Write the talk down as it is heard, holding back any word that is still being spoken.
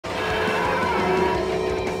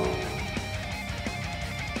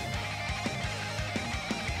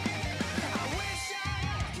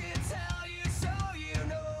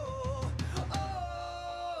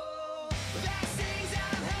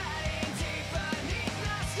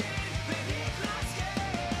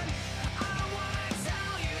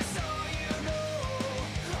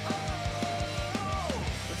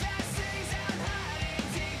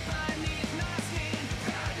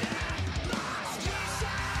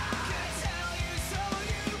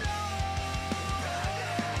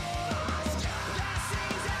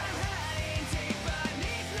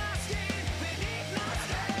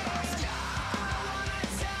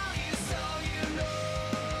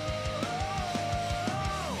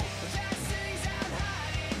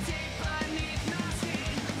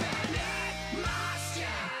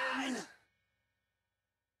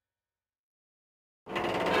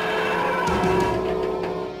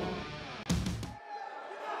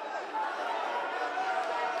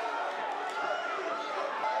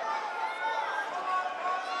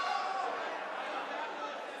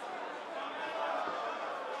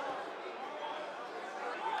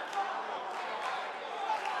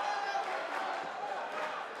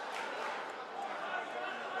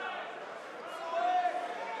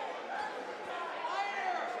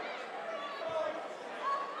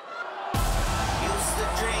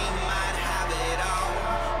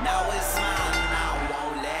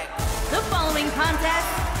contest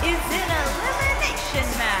is an elimination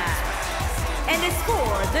match and is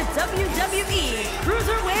for the WWE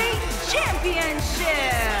Cruiserweight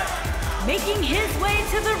Championship. Making his way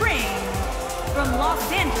to the ring from Los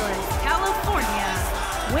Angeles, California,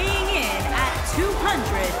 weighing in at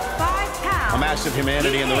 205 pounds. A mass of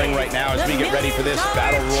humanity in the ring right now as we get ready for this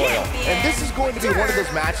Battle Royal. And this is going to be one of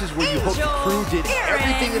those matches where you hope the crew did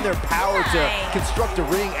everything in their power to construct a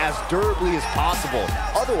ring as durably as possible.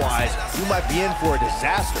 Otherwise, you might be in for a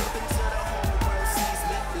disaster.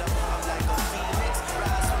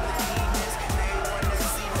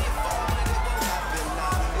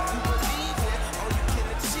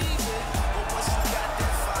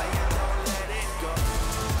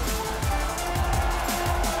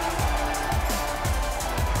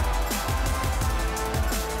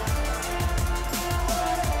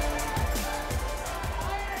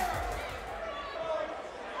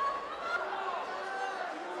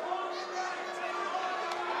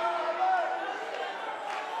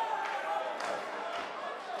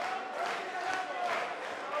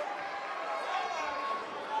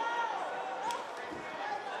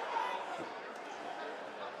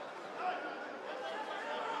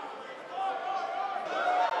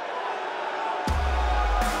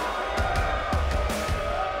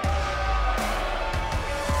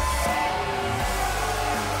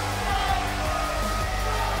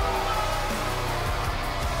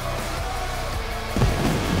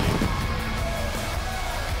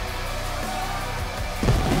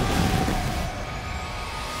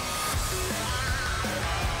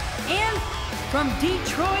 From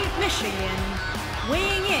Detroit, Michigan,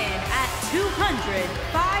 weighing in at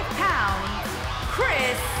 205 pounds,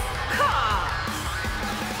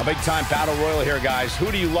 Caw. A big-time Battle Royal here, guys. Who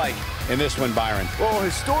do you like in this one, Byron? Well,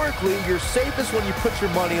 historically, you're safest when you put your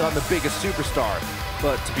money on the biggest superstar.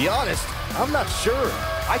 But to be honest, I'm not sure.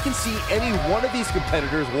 I can see any one of these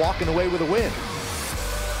competitors walking away with a win.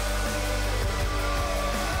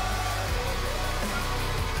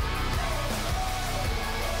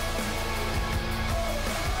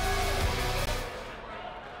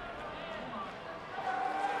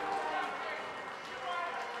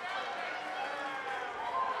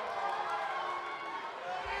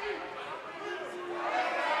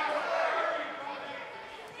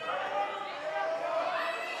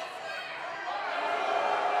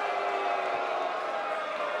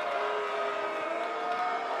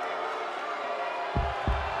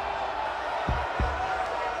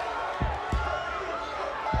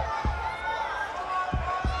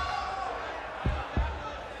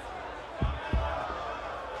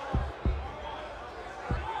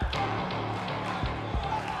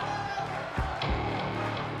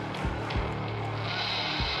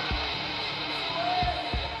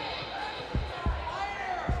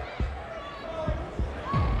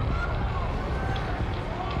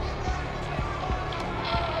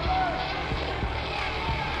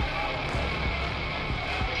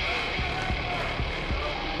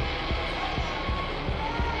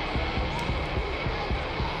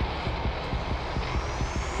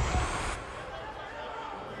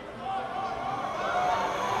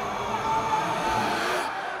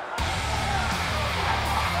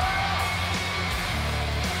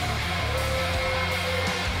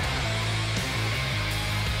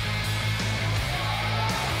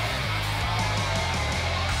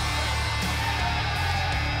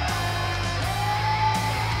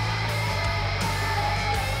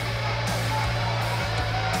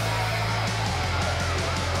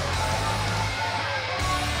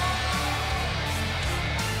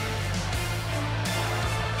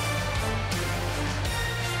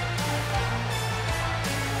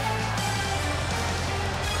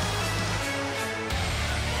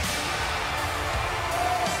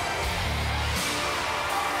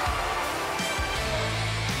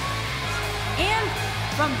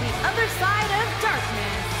 From the other side of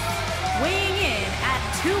darkness, weighing in at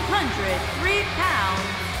 203 pounds,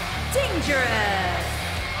 Dangerous.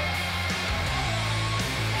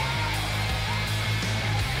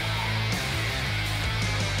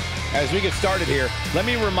 As we get started here, let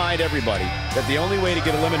me remind everybody that the only way to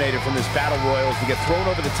get eliminated from this Battle Royal is to get thrown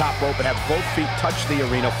over the top rope and have both feet touch the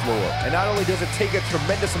arena floor. And not only does it take a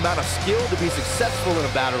tremendous amount of skill to be successful in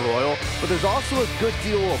a Battle Royal, but there's also a good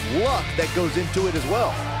deal of luck that goes into it as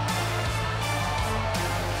well.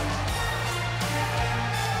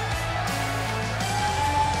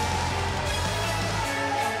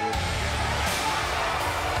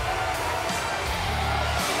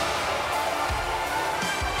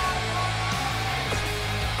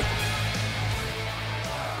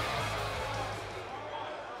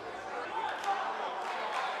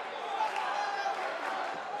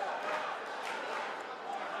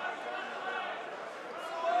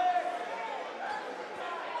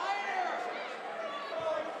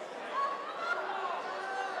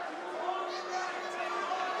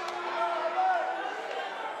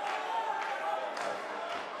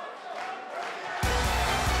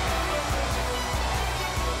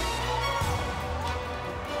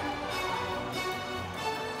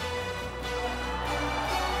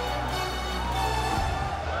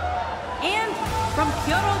 from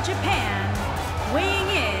Kyoto, Japan, weighing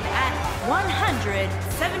in at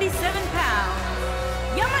 177 pounds,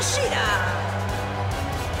 Yamashita.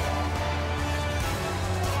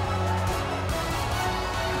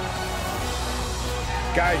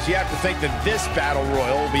 Guys, you have to think that this battle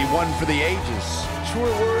royal will be one for the ages.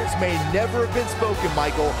 Truer words may never have been spoken,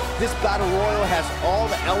 Michael. This battle royal has all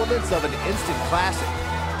the elements of an instant classic.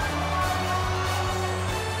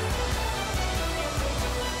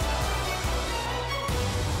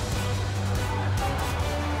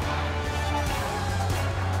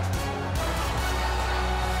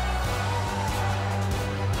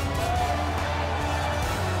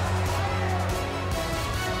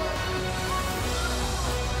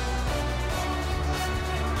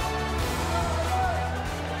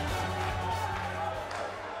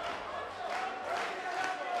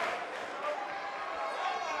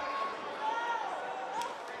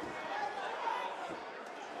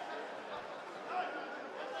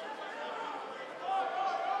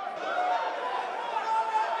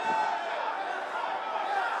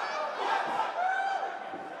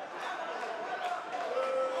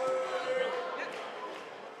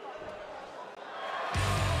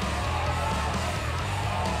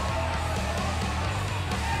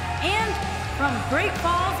 From Great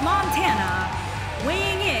Falls, Montana,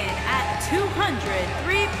 weighing in at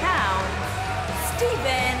 203 pounds,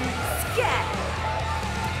 Stephen Skett.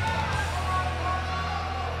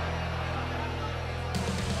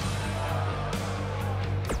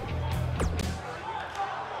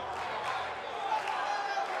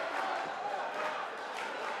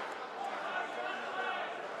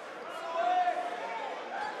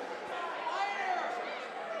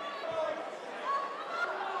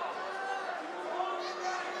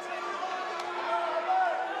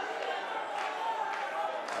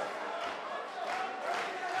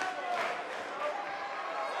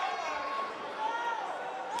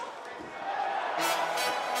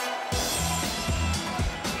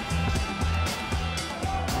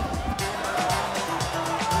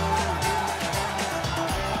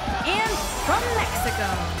 From Mexico,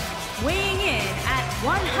 weighing in at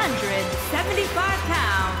 175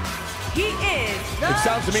 pounds, he is the It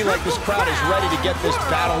sounds to me like this crowd is ready to get this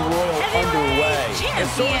battle royal underway. And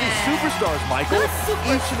so are these superstars, Michael.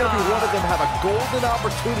 Each and every one of them have a golden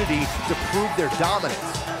opportunity to prove their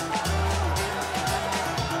dominance.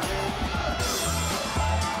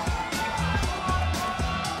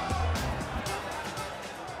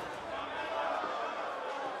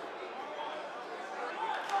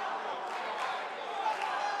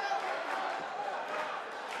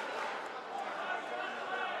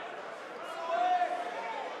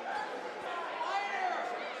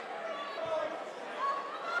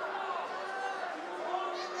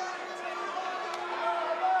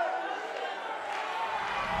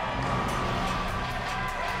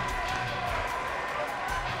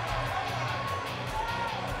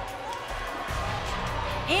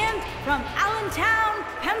 And from Allentown,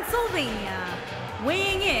 Pennsylvania,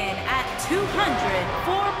 weighing in at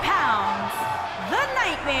 204 pounds, the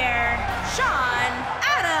Nightmare, Sean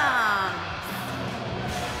Adams.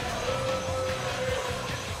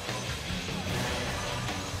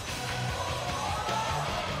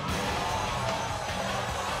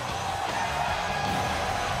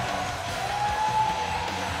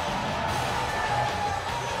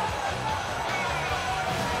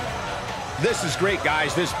 This is great,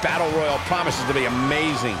 guys. This battle royal promises to be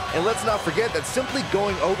amazing. And let's not forget that simply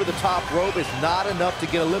going over the top rope is not enough to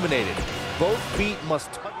get eliminated. Both feet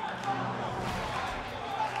must touch.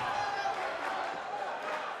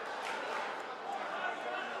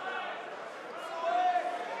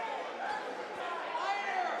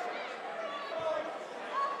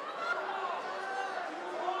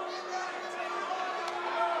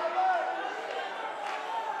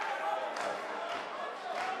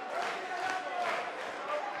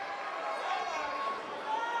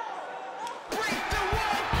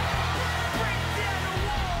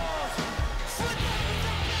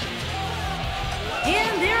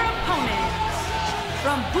 And their opponent,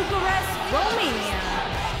 from Bucharest, Romania,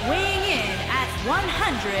 weighing in at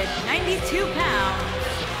 192 pounds,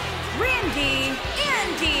 Randy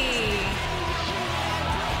Andy.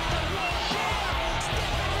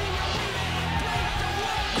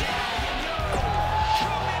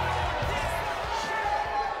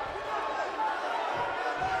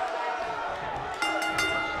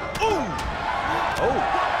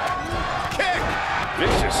 Kick!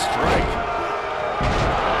 Vicious strike.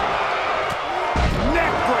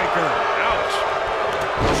 Neck breaker. Ouch.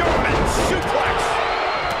 German suplex.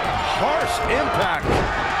 Harsh impact.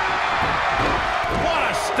 What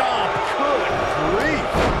a stomp. Good grief.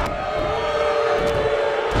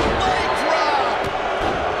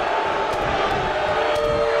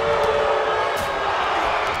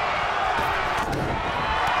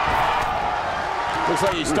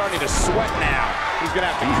 Looks like he's starting to sweat now. He's going to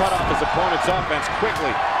have to cut off his opponent's offense quickly.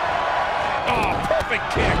 Oh, perfect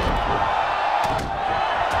kick.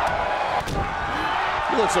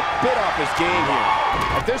 He looks a bit off his game here.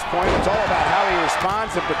 At this point, it's all about how he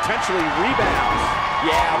responds and potentially rebounds.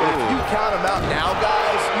 Yeah, but if you count him out now,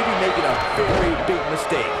 guys, you'd be making a very big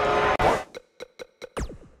mistake.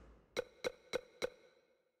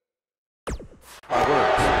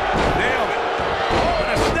 Nailed it. Oh, and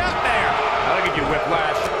a snap there. That'll get you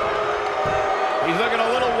whiplash. He's looking a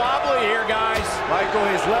little wobbly here, guys. Michael,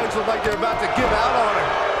 his legs look like they're about to give out on him.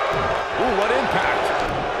 Ooh, what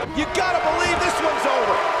impact. You gotta believe this one's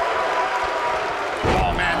over.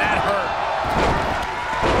 Oh, man, that hurt.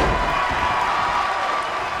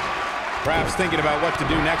 Perhaps thinking about what to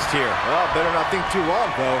do next here. Well, better not think too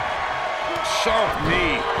long, though. Sharp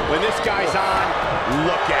knee. When this guy's on,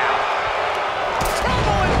 look out.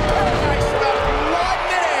 Trouble in paradise about blood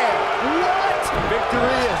in air. What?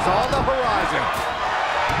 Victory is on the horizon.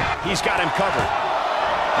 He's got him covered.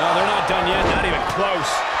 No, they're not done yet. Not even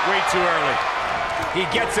close. Way too early. He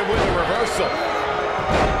gets it with a reversal.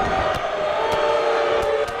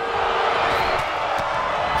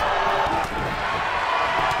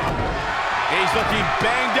 He's looking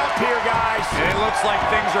banged up here, guys. It looks like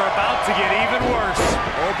things are about to get even worse.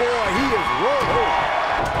 Oh, boy, he is rolling.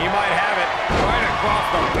 He might have it right across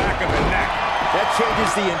the back of the neck. That changes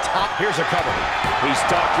the entire... Here's a cover. He's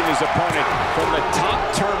stalking his opponent from the top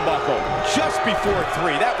turnbuckle just before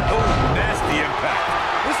 3. That, oh, nasty impact.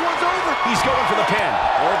 This one's over. He's going for the pin.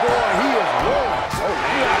 Oh, boy, he is rolling. Oh,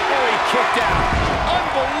 man. Oh, he kicked out.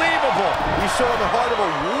 Unbelievable. He's showing the heart of a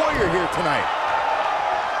warrior here tonight.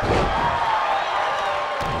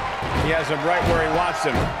 He has him right where he wants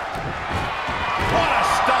him. What a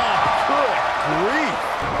stomp. Good grief.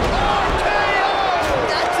 Oh, KO!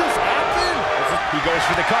 That just happened. He goes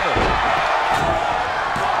for the cover.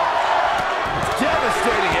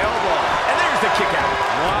 Devastating elbow. And there's the kick out.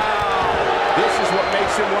 Wow. This is what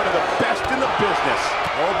makes him one of the best in the business.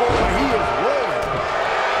 Oh, boy, he is rolling.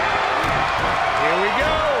 Here we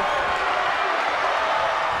go.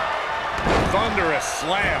 Thunderous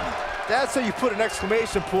slam. That's how you put an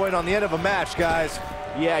exclamation point on the end of a match, guys.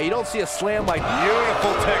 Yeah, you don't see a slam like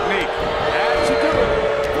beautiful technique. That should do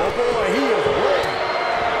it. Oh, boy, he is rolling.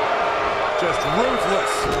 Just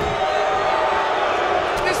ruthless.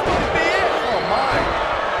 This might be it. Oh, my.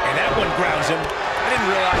 And that one grounds him. I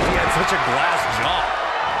didn't realize he had such a glass jaw.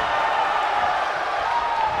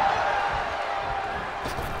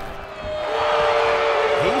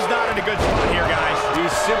 He's not in a good spot here, guys. He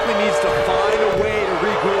simply needs to find a way to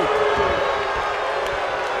regroup.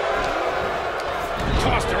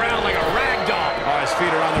 Tossed around like a rag doll. Oh, his feet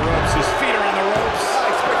are on the ropes. His feet are on the ropes. I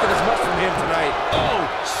expected as much from him tonight. Oh,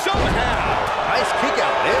 somehow. Nice kick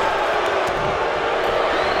out there.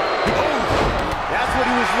 Oh, that's what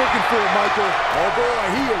he was looking for, Michael. Oh, boy,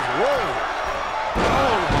 he is rolling.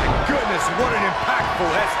 Oh, my goodness, what an impactful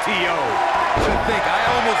STO. To think, I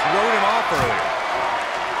almost wrote him off earlier.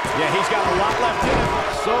 Yeah, he's got a lot left in him.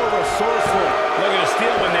 So resourceful. Looking to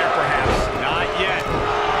steal one there, perhaps. Not yet.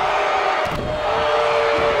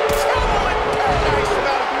 Trouble in paradise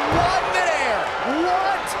about blood in air.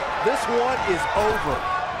 What? This one is over.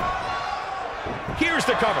 Here's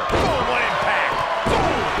the cover. Boom, what impact.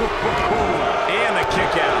 Boom. And the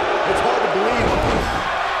kick out. It's hard to believe.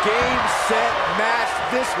 Game, set, match.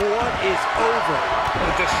 This one is over.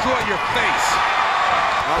 It'll destroy your face.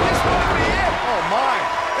 This might be it. Oh, my.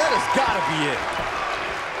 That has got to be it.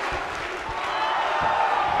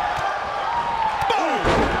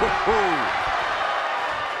 Boom.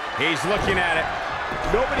 He's looking at it.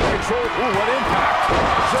 Nobody controls. Ooh, what impact.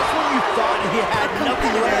 Just when you thought he had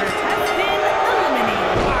nothing left. Has been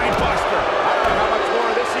eliminated. Mind buster. I don't know how much more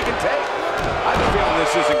of this he can take. I have a feeling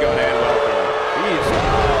this isn't going to end well for him. He is.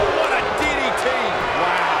 Oh, what a DDT.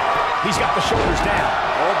 Wow. He's got the shoulders down.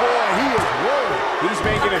 Oh, boy, he is rolling. He's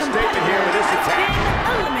making a statement here with this attack.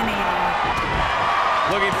 Eliminated.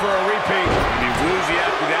 Looking for a repeat. He woozy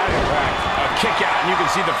after that impact. A kick out, and you can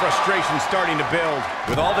see the frustration starting to build.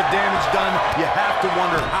 With all the damage done, you have to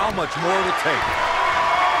wonder how much more it'll take.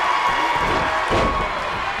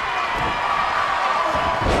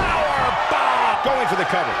 Power bomb. Going for the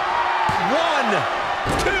cover. 1,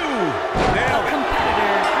 2. Nailed it.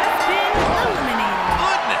 Competitor has been eliminated.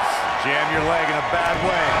 Goodness. Jam your leg in a bad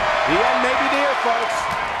way. The end may be near, folks.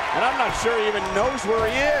 And I'm not sure he even knows where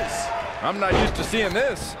he is. I'm not used to seeing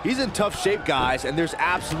this. He's in tough shape, guys, and there's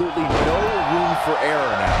absolutely no room for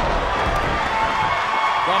error now.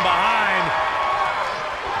 From behind.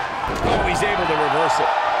 Oh, he's able to reverse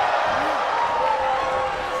it.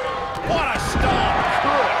 What a stomp.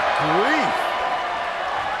 Good grief.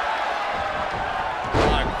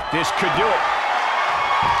 This could do it.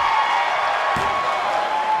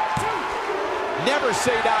 Never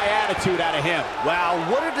say die attitude out of him. Wow,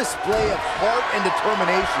 what a display of heart and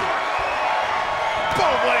determination.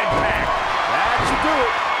 Boom, what impact. That should do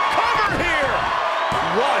it. Cover here.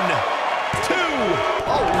 1, 2.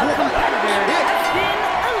 Oh, what a hit. Has been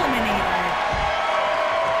eliminated.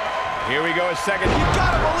 Here we go, a second. You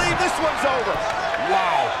gotta believe this one's over.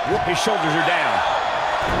 Wow, his shoulders are down.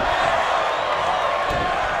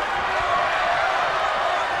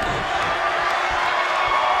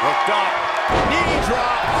 Hooked up. Knee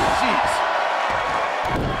drop. Jeez.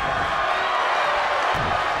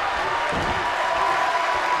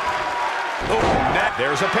 Oh,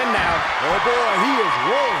 there's a pin now. Oh boy, he is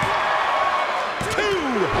rolling. 2.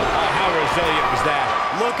 Oh, how resilient was that?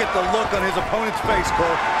 Look at the look on his opponent's face,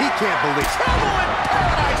 Cole. He can't believe it. Trouble in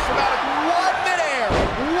paradise from out of 1 midair.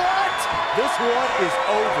 What? This one is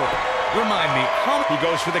over. Remind me, He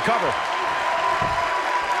goes for the cover.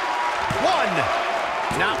 1.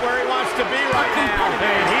 Not where he wants to be right now.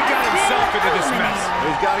 Hey, he got himself into this mess.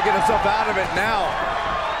 He's got to get himself out of it now.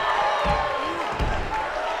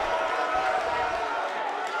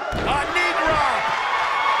 A knee drop.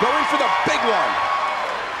 Going for the big one.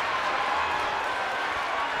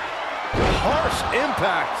 Harsh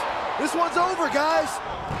impact. This one's over, guys.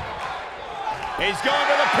 He's going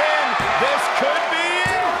for the pin. This could be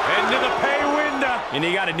it. Into the pay window. And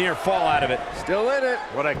he got a near fall out of it. Still in it.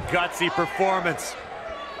 What a gutsy performance.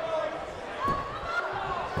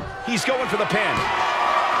 He's going for the pin.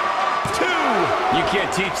 2. You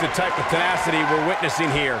can't teach the type of tenacity we're witnessing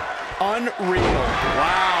here. Unreal.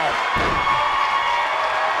 Wow.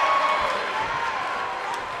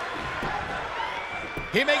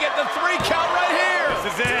 He may get the 3 count right here.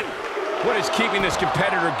 This is it. What is keeping this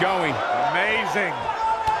competitor going? Amazing.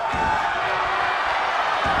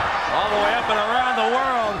 All the way up and around the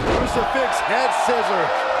world. Crucifix head scissor.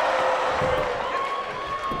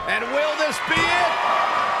 And will this be it?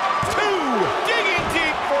 2. Digging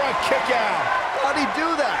deep for a kick out. How'd he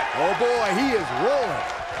do that? Oh boy, he is rolling.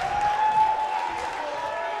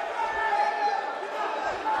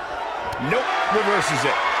 Nope, reverses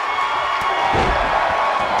it.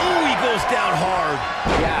 Ooh, he goes down hard.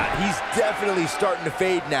 Yeah, he's definitely starting to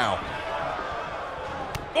fade now.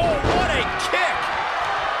 Oh, what a kick!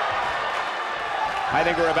 I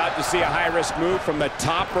think we're about to see a high-risk move from the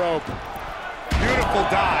top rope. Beautiful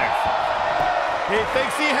dive. He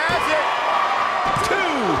thinks he has it. 2,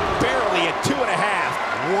 barely at 2.5.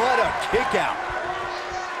 What a kick out.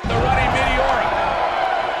 The running Meteora.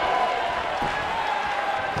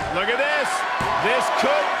 Look at this. This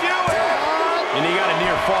could do it. And he got a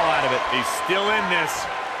near fall out of it. He's still in this.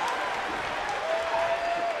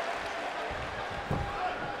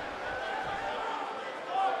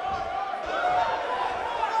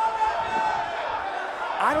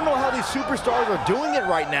 I don't know how these superstars are doing it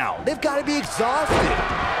right now. They've got to be exhausted.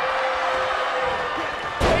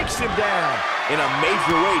 Takes him down. In a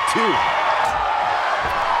major way, too.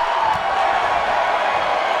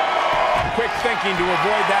 Quick thinking to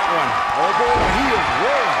avoid that one. Oh, boy, he is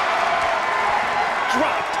rolling.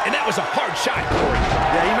 Dropped, and that was a hard shot.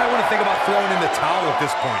 Yeah, you might want to think about throwing in the towel at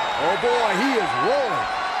this point. Oh, boy, he is rolling.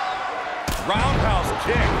 Roundhouse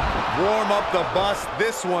kick. Warm up the bus.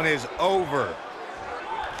 This one is over.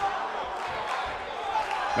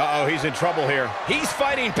 Uh-oh, he's in trouble here. He's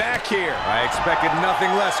fighting back here. I expected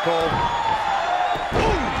nothing less, Cole.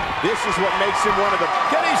 Ooh, this is what makes him one of the...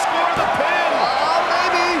 Can he score the pin? Oh,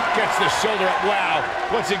 maybe. Gets the shoulder up. Wow,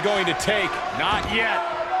 what's it going to take? Not yet.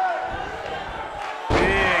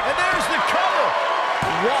 Big. And there's the cover.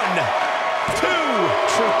 1, 2.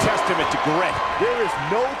 True testament to grit. There is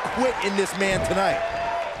no quit in this man tonight.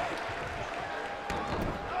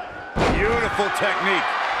 Beautiful technique.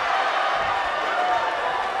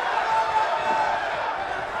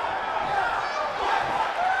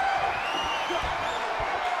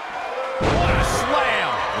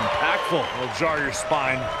 It'll jar your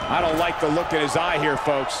spine. I don't like the look in his eye here,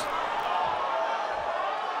 folks.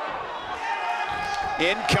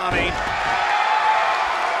 Incoming.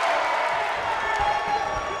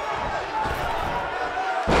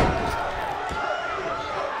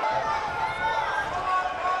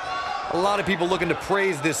 A lot of people looking to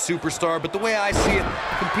praise this superstar, but the way I see it,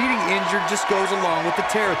 competing injured just goes along with the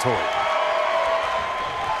territory.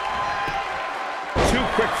 Too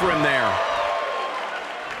quick for him there.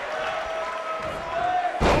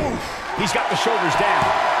 He's got the shoulders down.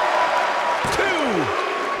 2, 3.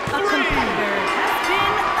 A competitor has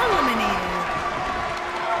been eliminated.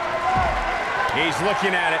 He's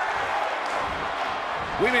looking at it.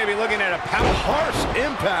 We may be looking at a harsh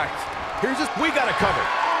impact. We got to cover.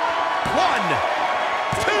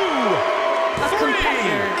 A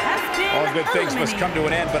competitor has been All good things must come to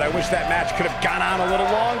an end, but I wish that match could have gone on a little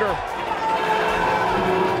longer.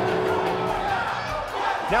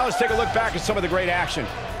 Now let's take a look back at some of the great action.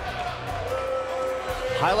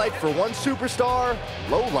 Highlight for one superstar,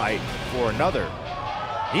 low light for another.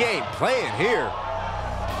 He ain't playing here.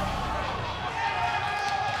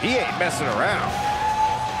 He ain't messing around.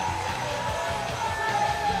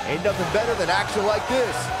 Ain't nothing better than action like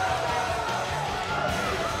this.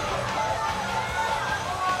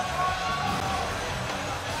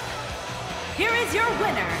 Here is your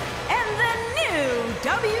winner and the new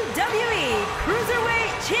WWE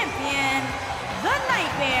Cruiserweight Champion, the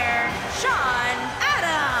Nightmare, Shawn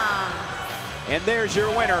Adams. And there's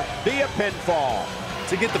your winner via pinfall.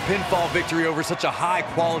 To get the pinfall victory over such a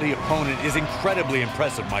high-quality opponent is incredibly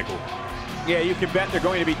impressive, Michael. Yeah, you can bet they're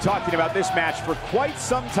going to be talking about this match for quite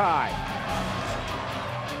some time.